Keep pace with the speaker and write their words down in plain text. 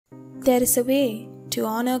There is a way to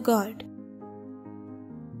honor God.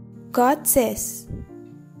 God says,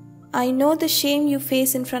 I know the shame you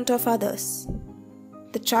face in front of others,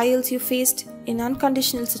 the trials you faced in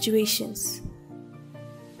unconditional situations.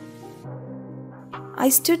 I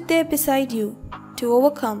stood there beside you to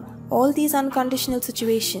overcome all these unconditional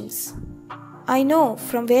situations. I know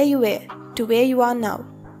from where you were to where you are now.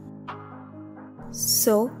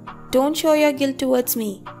 So, don't show your guilt towards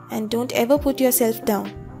me and don't ever put yourself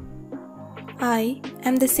down. I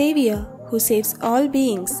am the Savior who saves all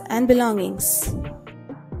beings and belongings.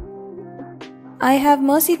 I have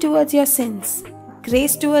mercy towards your sins,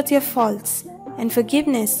 grace towards your faults, and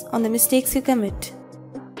forgiveness on the mistakes you commit.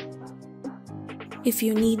 If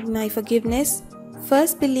you need my forgiveness,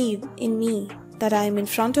 first believe in me that I am in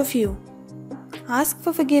front of you. Ask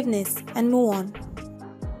for forgiveness and move on.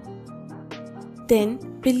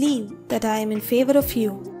 Then believe that I am in favor of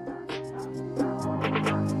you